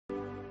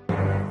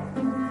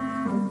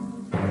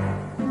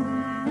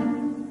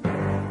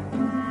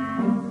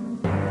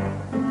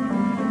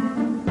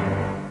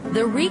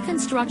The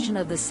Reconstruction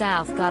of the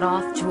South got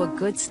off to a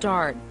good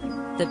start.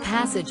 The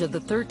passage of the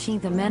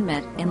 13th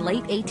Amendment in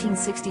late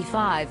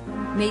 1865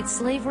 made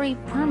slavery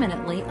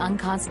permanently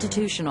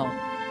unconstitutional.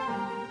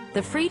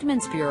 The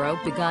Freedmen's Bureau,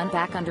 begun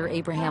back under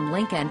Abraham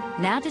Lincoln,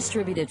 now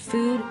distributed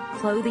food,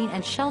 clothing,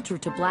 and shelter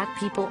to black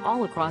people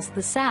all across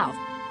the South.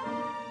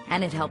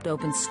 And it helped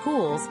open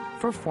schools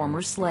for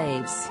former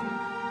slaves.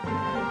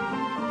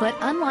 But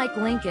unlike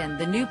Lincoln,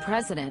 the new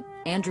president,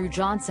 Andrew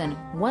Johnson,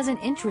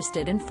 wasn't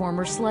interested in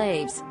former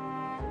slaves.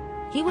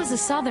 He was a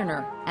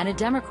Southerner and a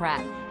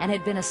Democrat and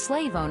had been a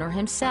slave owner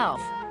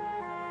himself.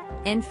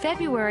 In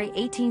February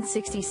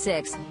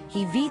 1866,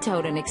 he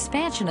vetoed an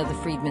expansion of the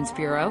Freedmen's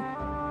Bureau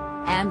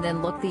and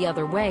then looked the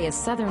other way as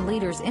Southern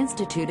leaders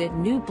instituted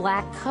new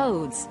black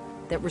codes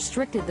that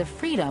restricted the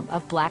freedom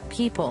of black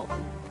people.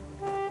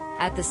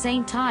 At the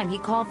same time, he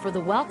called for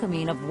the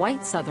welcoming of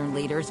white Southern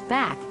leaders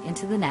back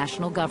into the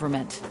national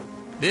government.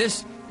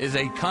 This is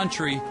a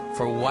country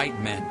for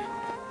white men.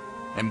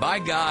 And by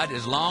God,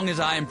 as long as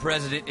I am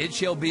president, it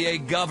shall be a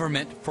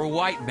government for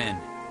white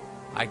men.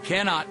 I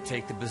cannot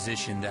take the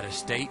position that a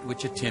state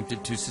which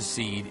attempted to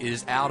secede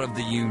is out of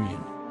the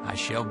Union. I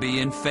shall be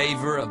in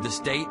favor of the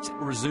states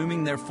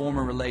resuming their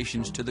former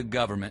relations to the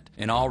government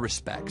in all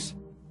respects.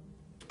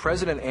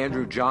 President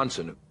Andrew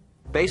Johnson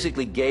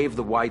basically gave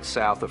the white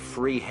South a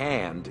free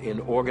hand in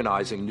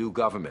organizing new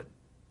government.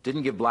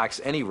 Didn't give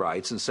blacks any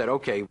rights and said,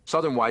 okay,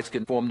 Southern whites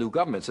can form new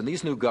governments. And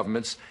these new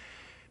governments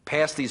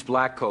passed these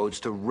black codes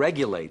to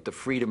regulate the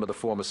freedom of the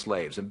former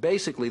slaves. And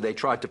basically they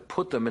tried to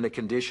put them in a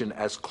condition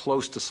as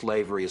close to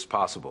slavery as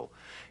possible,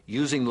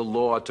 using the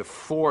law to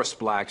force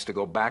blacks to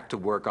go back to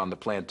work on the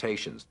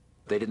plantations.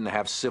 They didn't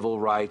have civil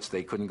rights,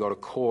 they couldn't go to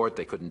court,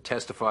 they couldn't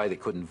testify, they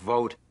couldn't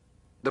vote.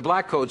 The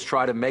black codes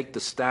try to make the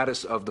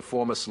status of the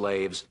former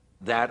slaves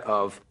that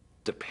of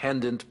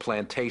dependent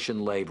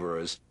plantation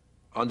laborers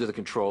under the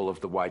control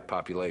of the white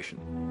population.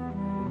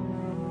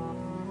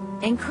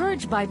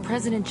 Encouraged by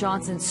President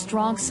Johnson's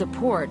strong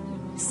support,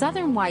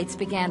 Southern whites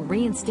began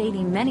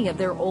reinstating many of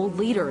their old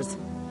leaders,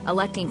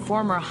 electing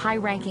former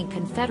high-ranking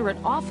Confederate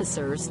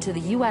officers to the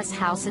U.S.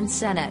 House and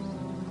Senate.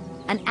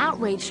 An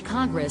outraged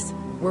Congress,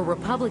 where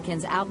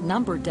Republicans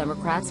outnumbered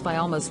Democrats by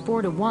almost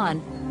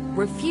 4-1,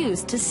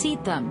 refused to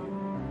seat them.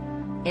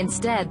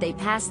 Instead, they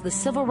passed the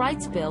Civil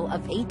Rights Bill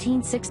of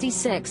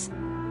 1866,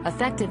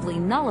 effectively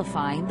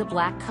nullifying the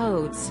black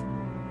codes.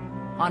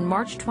 On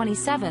March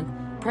 27th,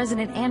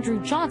 President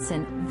Andrew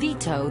Johnson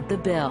vetoed the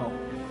bill.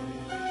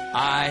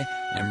 I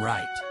am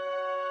right.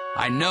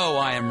 I know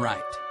I am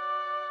right.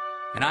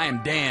 And I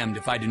am damned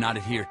if I do not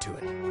adhere to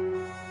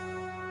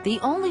it. The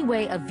only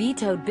way a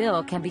vetoed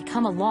bill can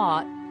become a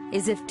law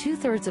is if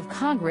 2/3 of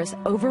Congress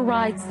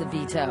overrides the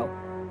veto.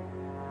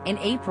 In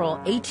April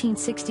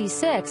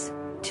 1866,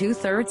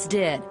 2/3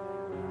 did.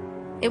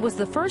 It was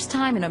the first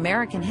time in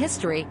American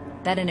history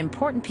that an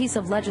important piece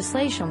of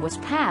legislation was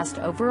passed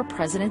over a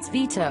president's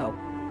veto.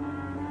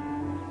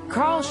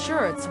 Carl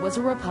Schurz was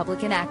a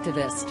Republican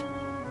activist.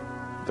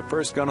 The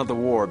first gun of the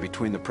war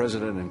between the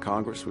president and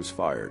Congress was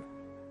fired.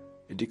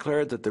 It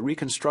declared that the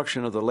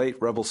reconstruction of the late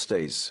rebel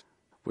states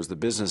was the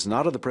business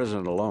not of the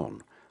president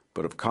alone,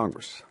 but of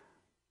Congress.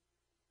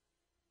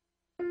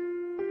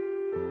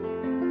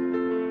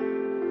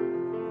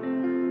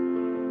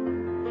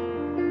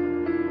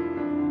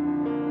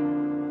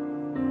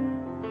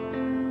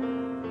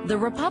 The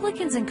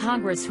Republicans in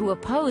Congress who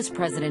opposed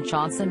President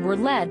Johnson were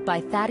led by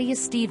Thaddeus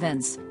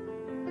Stevens.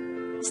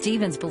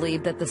 Stevens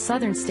believed that the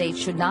Southern states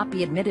should not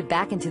be admitted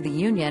back into the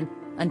Union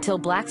until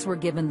blacks were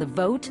given the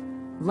vote,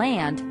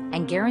 land,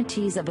 and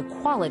guarantees of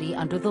equality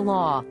under the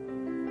law.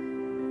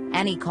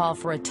 And he called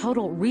for a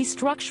total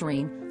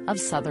restructuring of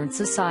Southern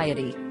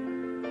society.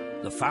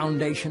 The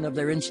foundation of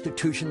their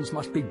institutions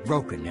must be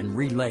broken and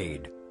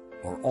relaid,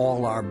 or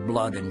all our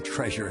blood and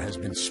treasure has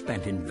been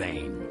spent in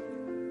vain.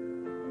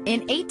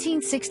 In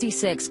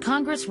 1866,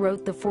 Congress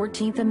wrote the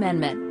 14th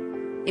Amendment.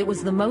 It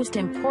was the most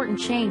important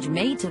change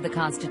made to the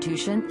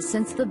Constitution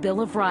since the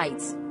Bill of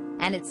Rights,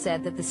 and it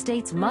said that the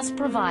states must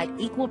provide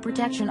equal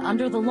protection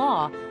under the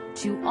law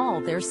to all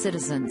their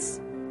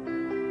citizens.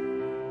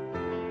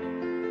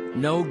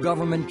 No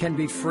government can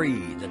be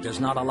free that does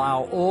not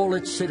allow all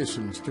its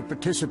citizens to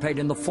participate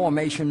in the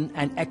formation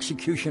and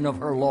execution of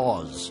her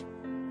laws.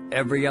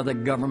 Every other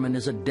government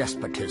is a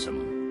despotism.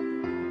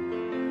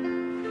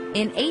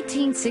 In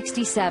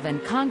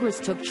 1867, Congress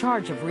took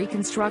charge of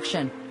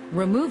Reconstruction,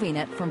 removing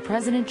it from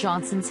President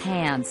Johnson's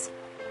hands.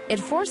 It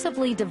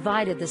forcibly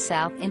divided the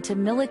South into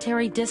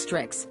military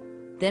districts,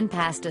 then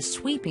passed a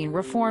sweeping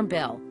reform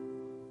bill.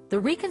 The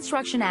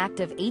Reconstruction Act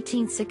of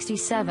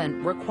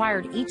 1867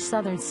 required each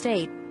Southern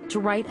state to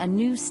write a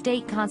new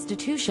state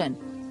constitution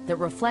that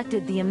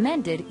reflected the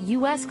amended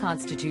U.S.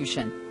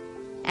 Constitution.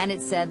 And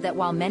it said that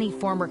while many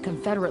former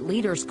Confederate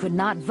leaders could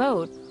not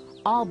vote,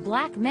 all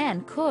black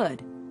men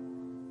could.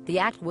 The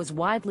act was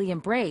widely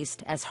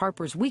embraced, as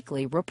Harper's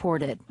Weekly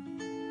reported.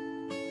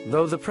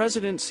 Though the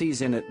president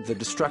sees in it the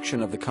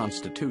destruction of the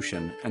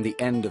Constitution and the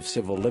end of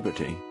civil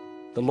liberty,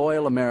 the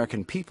loyal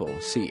American people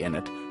see in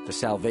it the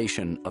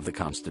salvation of the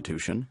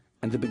Constitution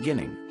and the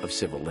beginning of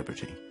civil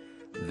liberty.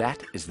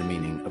 That is the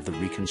meaning of the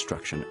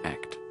Reconstruction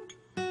Act.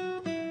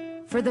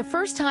 For the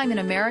first time in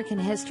American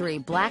history,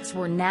 blacks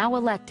were now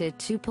elected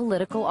to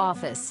political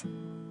office.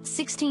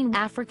 16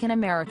 African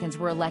Americans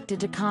were elected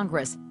to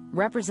Congress,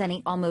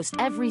 representing almost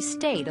every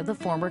state of the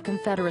former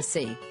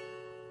Confederacy.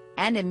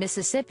 And in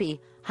Mississippi,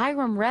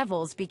 Hiram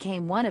Revels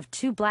became one of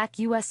 2 black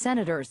U.S.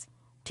 senators,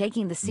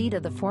 taking the seat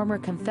of the former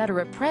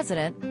Confederate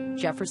President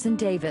Jefferson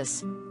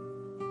Davis.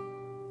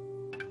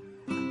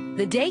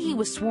 The day he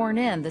was sworn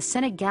in, the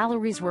Senate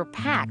galleries were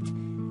packed,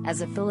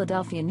 as a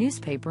Philadelphia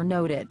newspaper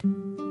noted.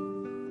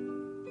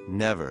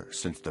 Never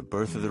since the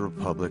birth of the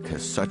Republic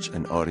has such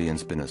an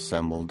audience been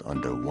assembled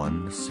under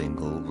one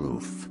single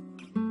roof.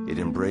 It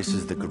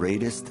embraces the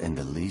greatest and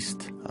the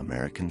least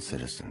American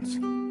citizens.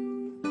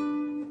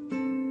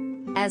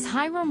 As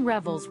Hiram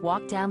Revels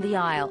walked down the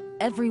aisle,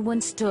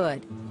 everyone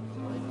stood.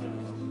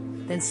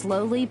 Then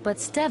slowly but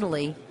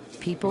steadily,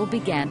 people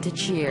began to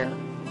cheer.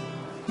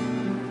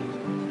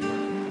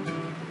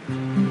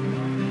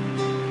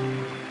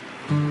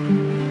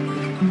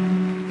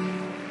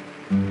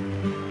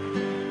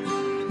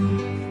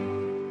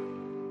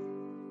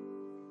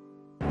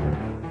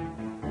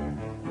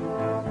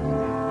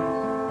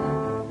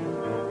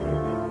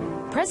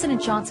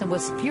 President Johnson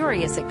was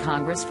furious at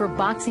Congress for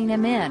boxing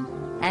him in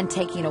and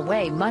taking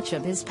away much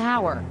of his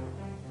power.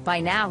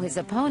 By now, his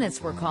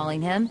opponents were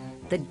calling him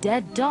the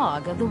dead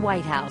dog of the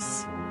White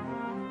House.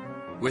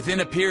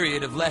 Within a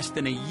period of less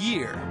than a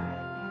year,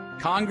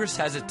 Congress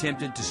has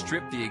attempted to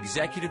strip the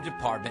executive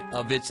department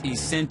of its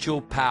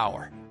essential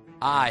power.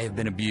 I have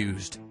been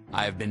abused.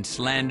 I have been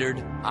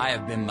slandered. I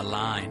have been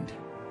maligned.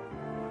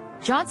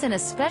 Johnson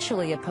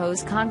especially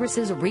opposed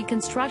Congress's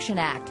Reconstruction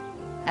Act,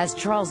 as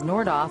Charles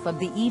Nordoff of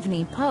the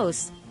Evening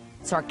Post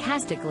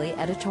sarcastically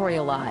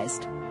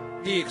editorialized.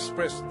 He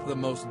expressed the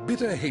most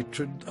bitter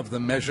hatred of the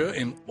measure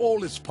in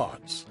all its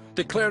parts,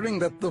 declaring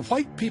that the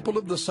white people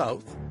of the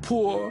South,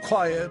 poor,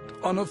 quiet,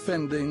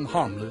 unoffending,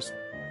 harmless,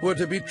 were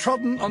to be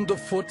trodden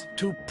underfoot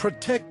to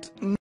protect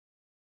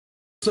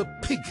a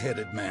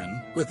pig-headed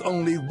man with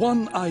only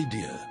one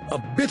idea, a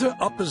bitter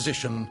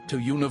opposition to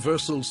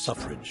universal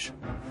suffrage.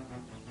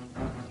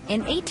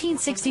 In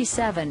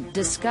 1867,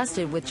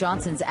 disgusted with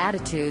Johnson's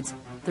attitudes,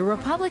 the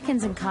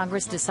Republicans in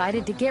Congress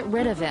decided to get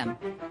rid of him.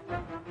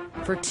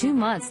 For 2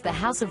 months, the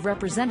House of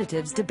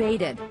Representatives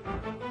debated.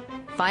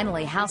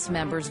 Finally, House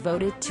members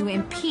voted to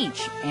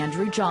impeach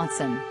Andrew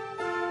Johnson.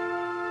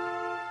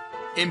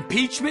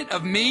 Impeachment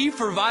of me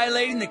for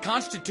violating the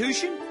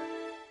Constitution?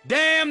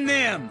 Damn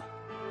them!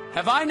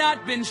 Have I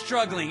not been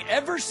struggling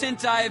ever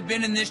since I have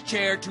been in this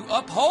chair to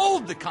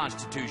uphold the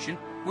Constitution,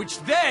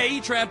 which they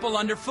trample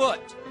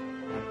underfoot?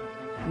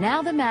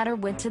 Now the matter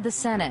went to the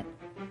Senate.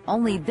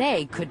 Only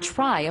they could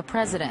try a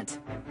president.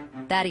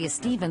 Thaddeus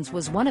Stevens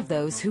was one of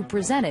those who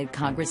presented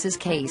Congress's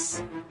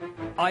case.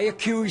 I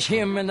accuse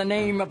him in the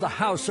name of the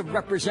House of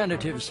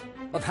Representatives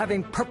of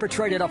having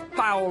perpetrated a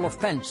foul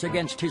offense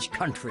against his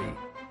country.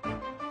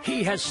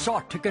 He has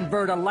sought to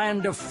convert a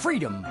land of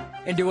freedom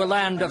into a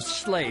land of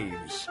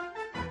slaves.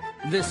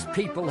 This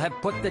people have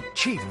put the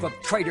chief of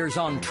traitors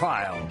on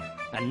trial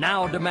and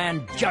now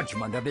demand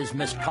judgment of his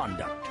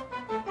misconduct.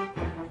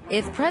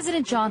 If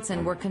President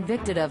Johnson were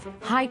convicted of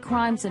high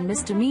crimes and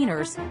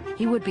misdemeanors,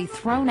 he would be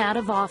thrown out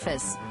of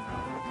office.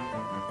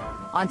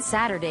 On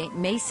Saturday,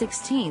 May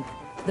 16th,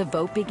 the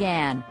vote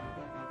began.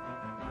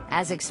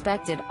 As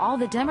expected, all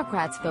the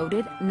Democrats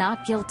voted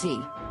not guilty.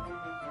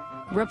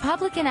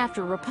 Republican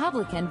after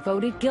Republican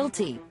voted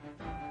guilty.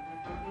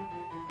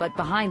 But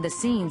behind the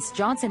scenes,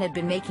 Johnson had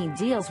been making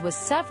deals with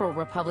several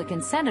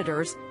Republican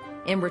senators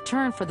in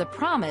return for the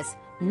promise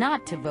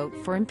not to vote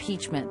for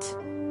impeachment.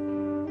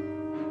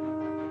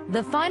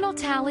 The final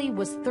tally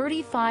was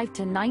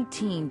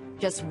 35-19,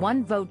 just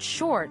 1 vote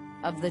short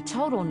of the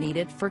total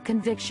needed for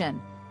conviction.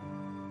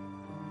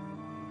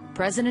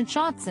 President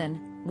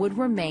Johnson would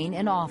remain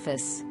in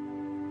office.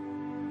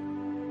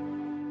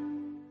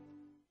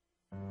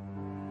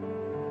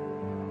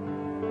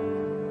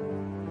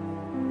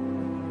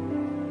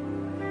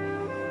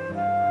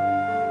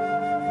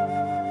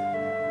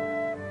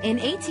 In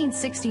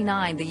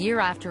 1869, the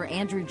year after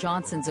Andrew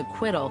Johnson's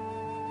acquittal,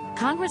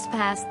 Congress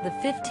passed the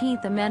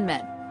 15th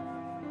Amendment.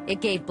 It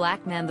gave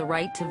black men the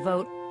right to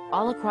vote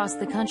all across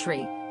the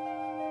country.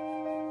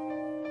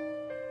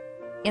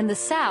 In the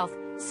South,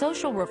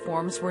 social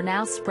reforms were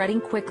now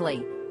spreading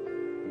quickly.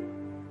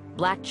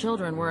 Black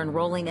children were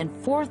enrolling in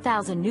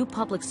 4,000 new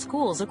public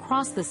schools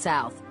across the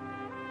South.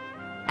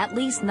 At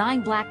least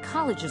 9 black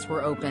colleges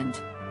were opened.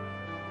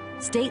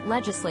 State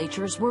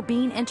legislatures were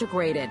being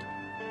integrated.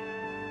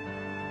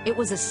 It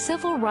was a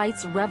civil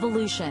rights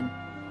revolution,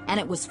 and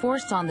it was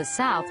forced on the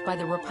South by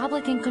the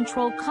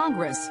Republican-controlled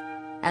Congress,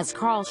 as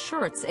Carl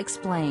Schurz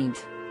explained.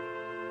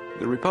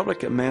 The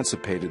Republic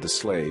emancipated the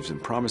slaves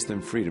and promised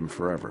them freedom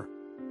forever.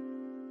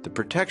 The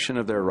protection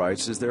of their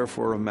rights is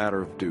therefore a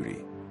matter of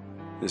duty.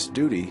 This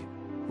duty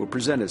will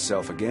present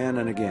itself again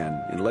and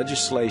again in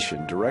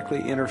legislation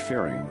directly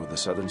interfering with the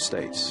Southern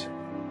states.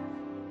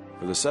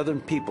 For the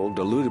Southern people,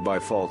 deluded by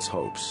false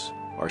hopes,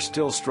 are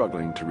still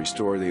struggling to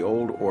restore the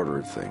old order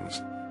of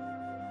things.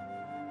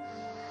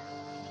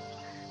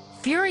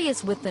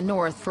 Furious with the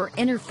North for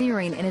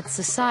interfering in its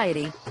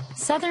society,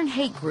 Southern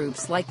hate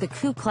groups like the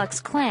Ku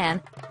Klux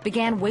Klan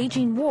began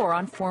waging war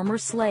on former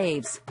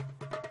slaves.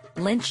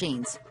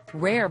 Lynchings,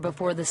 rare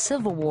before the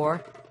Civil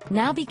War,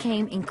 now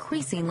became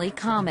increasingly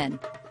common.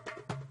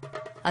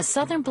 A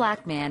Southern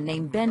black man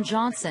named Ben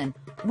Johnson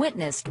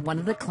witnessed one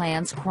of the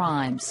Klan's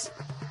crimes.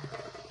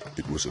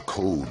 It was a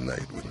cold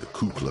night when the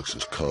Ku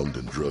Kluxers come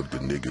and drugged the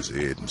niggers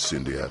Ed and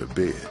Cindy out of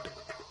bed.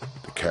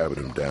 They carried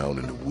them down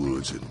in the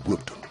woods and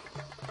whipped them.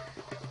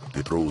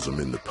 They throws them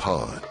in the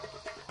pond.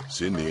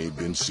 Cindy ain't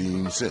been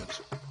seen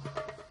since.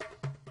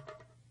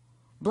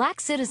 Black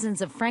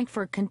citizens of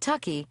Frankfort,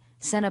 Kentucky,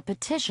 sent a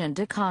petition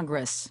to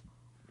Congress.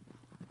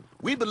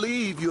 We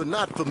believe you're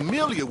not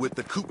familiar with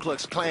the Ku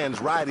Klux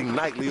Klan's riding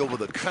nightly over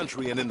the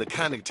country and in the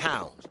county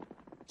towns,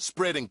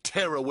 spreading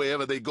terror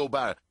wherever they go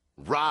by,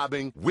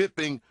 robbing,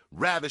 whipping,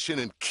 ravishing,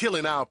 and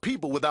killing our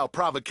people without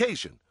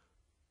provocation.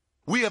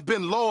 We have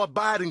been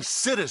law-abiding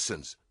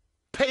citizens,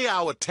 pay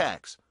our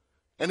tax,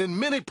 and in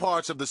many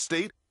parts of the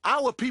state,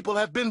 our people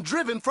have been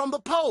driven from the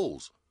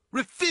polls,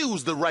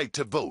 refused the right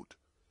to vote.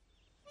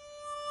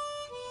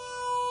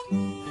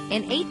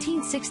 In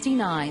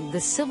 1869,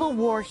 the Civil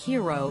War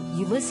hero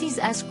Ulysses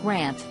S.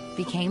 Grant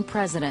became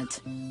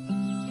president.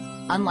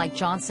 Unlike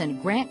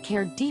Johnson, Grant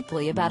cared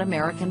deeply about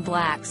American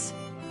blacks.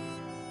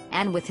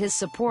 And with his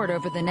support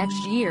over the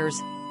next years,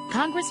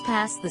 Congress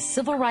passed the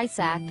Civil Rights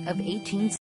Act of 1860.